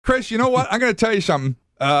Chris, you know what? I'm going to tell you something.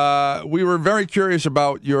 We were very curious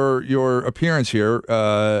about your appearance here.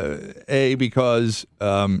 Because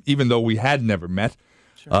even though we had never met,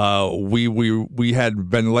 we had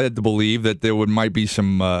been led to believe that there might be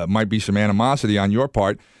some animosity on your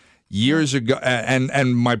part years ago.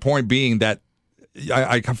 And my point being that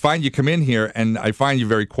I find you come in here and I find you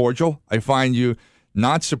very cordial. I find you,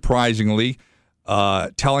 not surprisingly,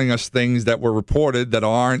 telling us things that were reported that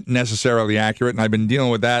aren't necessarily accurate, and I've been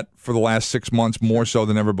dealing with that for the last 6 months more so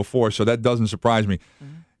than ever before, so that doesn't surprise me.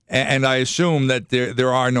 Mm-hmm. And I assume that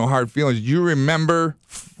there are no hard feelings. Do you remember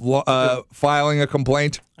filing a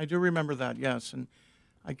complaint? I do remember that, yes, and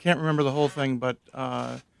I can't remember the whole thing, but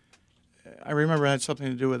I remember it had something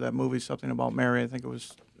to do with that movie, something about Mary. I think it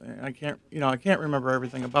was. I can't remember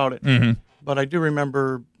everything about it, mm-hmm. but I do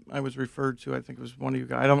remember I was referred to. I think it was one of you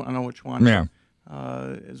guys. I don't know which one. Yeah.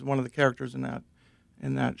 Is one of the characters in that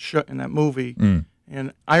movie,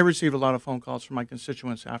 and I received a lot of phone calls from my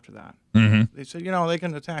constituents after that. Mm-hmm. They said, they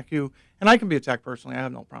can attack you, and I can be attacked personally. I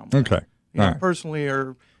have no problem. Okay, personally,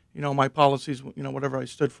 or my policies, whatever I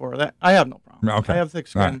stood for, that I have no problem. Okay. I have thick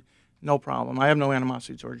skin, no problem. I have no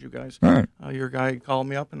animosity towards you guys. Right. Your guy called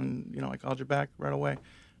me up, and I called you back right away.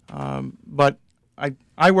 But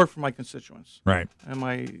I work for my constituents, right, and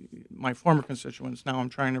my former constituents. Now I'm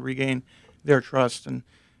trying to regain their trust and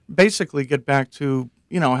basically get back to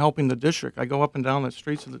helping the district. I go up and down the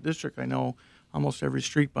streets of the district. I know almost every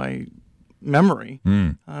street by memory,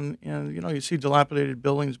 and you see dilapidated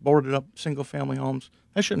buildings, boarded up single family homes.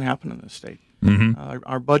 That shouldn't happen in this state. Mm-hmm.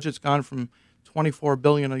 Our budget's gone from $24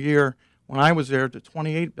 billion a year when I was there to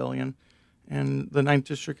 $28 billion, and the 9th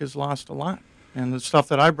District has lost a lot. And the stuff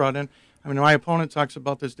that I brought in, my opponent talks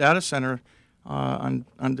about this data center on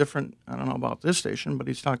different, I don't know about this station, but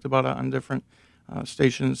he's talked about it on different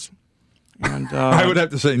stations. And I would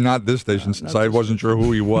have to say not this station, since I wasn't sure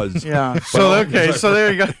who he was. Yeah. So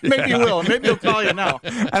there you go. Maybe you will. Maybe he'll call you now.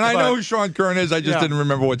 And I know who Sean Kern is. I just didn't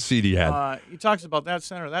remember what seat he had. He talks about that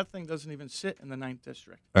center. That thing doesn't even sit in the 9th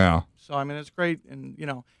District. Yeah. So it's great, and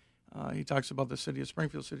he talks about the city of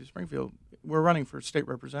Springfield. We're running for state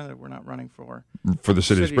representative. We're not running for the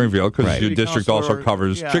city of Springfield, because your district also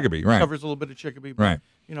covers Chicopee, right? Covers a little bit of Chicopee, but, right?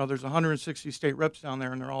 There's 160 state reps down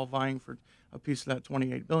there, and they're all vying for a piece of that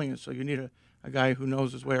 $28 billion. So you need a guy who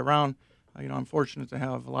knows his way around. I'm fortunate to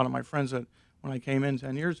have a lot of my friends that when I came in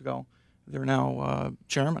 10 years ago, they're now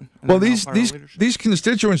chairman. Well, these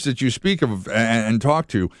constituents that you speak of and talk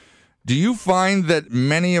to, do you find that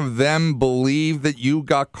many of them believe that you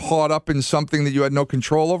got caught up in something that you had no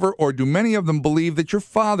control over, or do many of them believe that your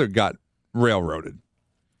father got railroaded?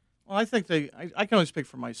 Well, I think I can only speak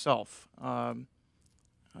for myself. A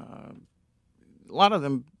lot of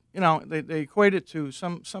them, they equate it to,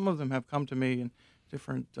 some of them have come to me, and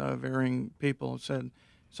different varying people have said,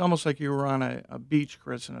 it's almost like you were on a beach,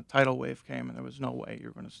 Chris, and a tidal wave came, and there was no way you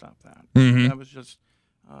were going to stop that. Mm-hmm. That was just,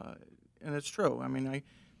 and it's true. I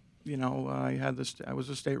was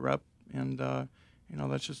a state rep, and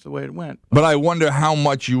that's just the way it went. But I wonder how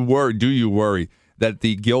much do you worry that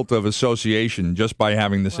the guilt of association just by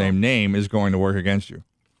having the same name is going to work against you?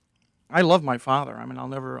 I love my father. I'll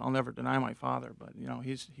never deny my father, but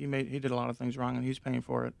he did a lot of things wrong, and he's paying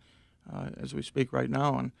for it as we speak right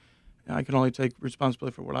now. And I can only take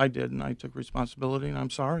responsibility for what I did, and I took responsibility, and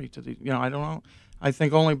I'm sorry to I don't know. I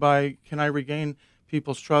think only can I regain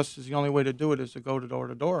people's trust is the only way to do it, is to go door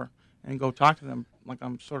to door and go talk to them like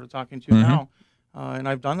I'm sort of talking to you now. And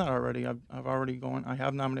I've done that already. I've already gone. I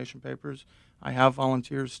have nomination papers. I have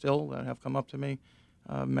volunteers still that have come up to me.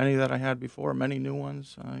 Many that I had before, many new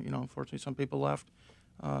ones. Unfortunately, some people left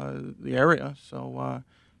the area. So,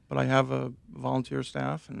 but I have a volunteer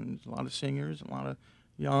staff, and a lot of seniors, and a lot of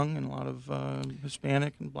young, and a lot of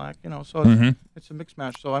Hispanic and Black. So it's a mixed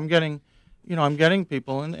match. So I'm getting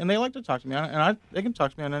people, and they like to talk to me, and they can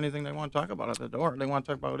talk to me on anything they want to talk about at the door. They want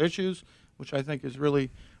to talk about issues, which I think is really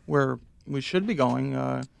where we should be going.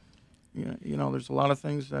 There's a lot of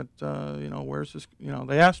things that, where's this,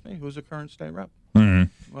 they asked me, who's the current state rep?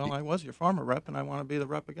 Mm-hmm. Well, I was your former rep, and I want to be the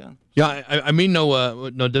rep again. Yeah, I mean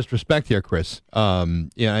no disrespect here, Chris.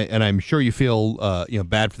 And I'm sure you feel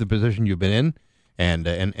bad for the position you've been in,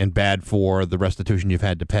 and bad for the restitution you've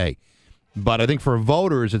had to pay. But I think for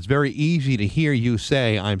voters, it's very easy to hear you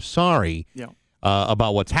say, "I'm sorry,"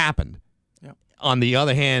 about what's happened. Yeah. On the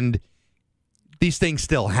other hand, these things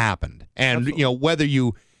still happened, and Absolutely. Whether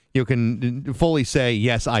you can fully say,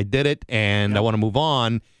 "Yes, I did it, and I want to move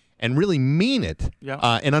on," and really mean it,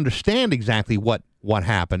 and understand exactly what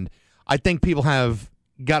happened. I think people have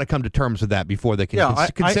got to come to terms with that before they can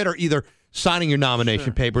consider either signing your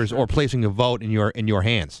nomination papers or placing a vote in your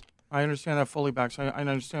hands. I understand that fully, Bax. I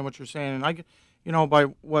understand what you're saying, and by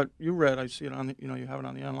what you read, I see it on you have it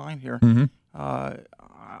on the online here. Mm-hmm.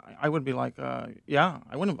 I would be like, yeah,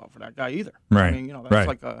 I wouldn't vote for that guy either. Right. I mean, that's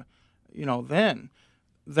like then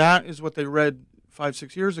that is what they read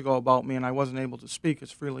 5-6 years ago about me, and I wasn't able to speak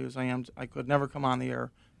as freely as I am. I could never come on the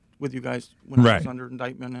air with you guys when I was under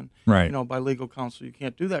indictment, and by legal counsel, you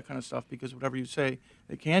can't do that kind of stuff because whatever you say,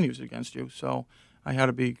 they can use it against you. So I had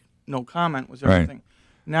to be no comment was everything. Right.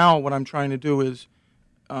 Now what I'm trying to do is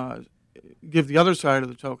give the other side of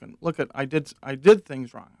the token. Look, I did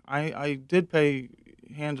things wrong. I did pay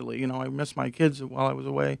handily. I missed my kids while I was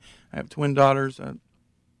away. I have twin daughters.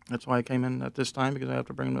 That's why I came in at this time, because I have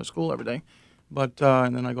to bring them to school every day. But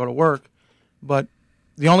and then I go to work. But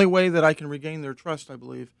the only way that I can regain their trust, I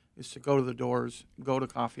believe, is to go to the doors, go to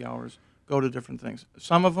coffee hours, go to different things.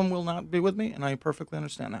 Some of them will not be with me, and I perfectly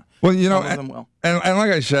understand that. Well, some of them will. And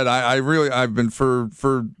like I said, I've been for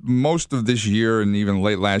most of this year and even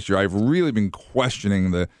late last year, I've really been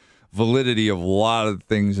questioning the validity of a lot of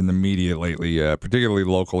things in the media lately, particularly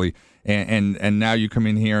locally. And now you come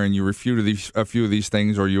in here and you refute a few of these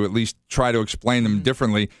things, or you at least try to explain them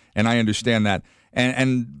differently, and I understand that.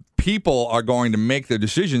 And people are going to make their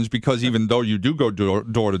decisions, because even though you do go door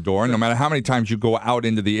to door, and no matter how many times you go out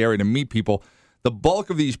into the area to meet people, the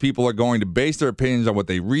bulk of these people are going to base their opinions on what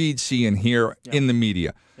they read, see, and hear in the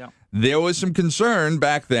media. Yeah. There was some concern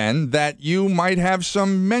back then that you might have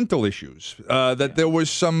some mental issues, that there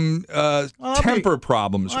was some temper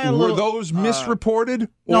problems. Were those misreported?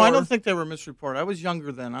 No, I don't think they were misreported. I was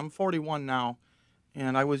younger then. I'm 41 now,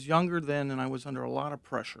 and I was younger then, and I was under a lot of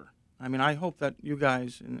pressure. I mean, I hope that you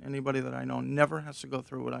guys and anybody that I know never has to go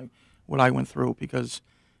through what I went through, because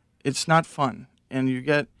it's not fun, and you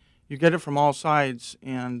get it from all sides,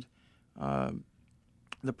 and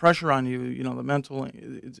the pressure on you, the mental,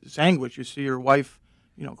 it's anguish. You see your wife,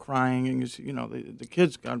 crying, and you see, the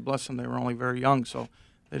kids, God bless them, they were only very young, so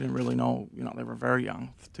they didn't really know, they were very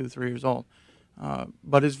young, 2-3 years old.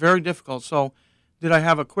 But it's very difficult. So did I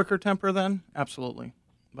have a quicker temper then? Absolutely.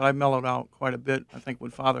 But I mellowed out quite a bit. I think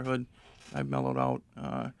with fatherhood, I mellowed out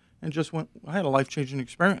and just I had a life-changing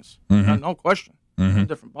experience. No question. I'm a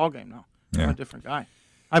different ballgame now. I'm a different guy.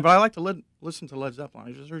 But I like to listen to Led Zeppelin.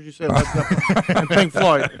 I just heard you say Led Zeppelin and Pink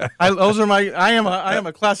Floyd. I am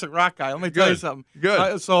a classic rock guy. Let me tell you something.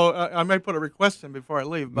 Good. So I might put a request in before I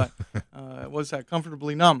leave, but was that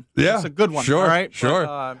Comfortably Numb? Yeah. It's a good one. Sure. All right?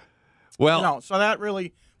 Sure. But, so that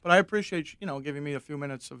really, but I appreciate, giving me a few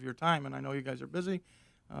minutes of your time, and I know you guys are busy.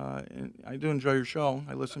 And I do enjoy your show.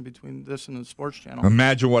 I listen between this and the sports channel.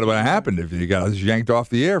 Imagine what would have happened if you got us yanked off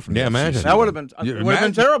the air from imagine. That would have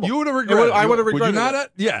been terrible. You would have regretted it. I would have regretted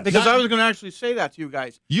it. Yes. Because I was going to actually say that to you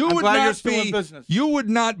guys. I'm glad you're still in business. You would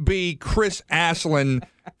not be Chris Asselin,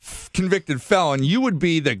 convicted felon. You would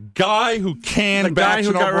be the guy who canned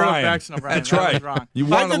Baxton O'Brien. That's right. You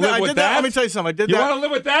want to live with that? Let me tell you something. I did you that. You want to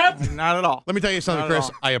live with that? Not at all. Let me tell you something, Chris.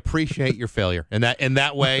 I appreciate your failure. And in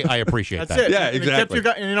that way, I appreciate that. That's it. Yeah, exactly.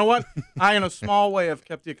 And you know what? I, in a small way, have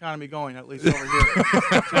kept the economy going, at least over here.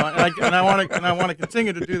 And I want to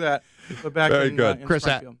continue to do that. But back Very in, good. in Chris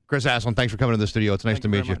Asselin, thanks for coming to the studio. It's nice to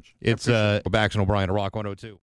meet you. It's Baxton O'Brien of Rock 102.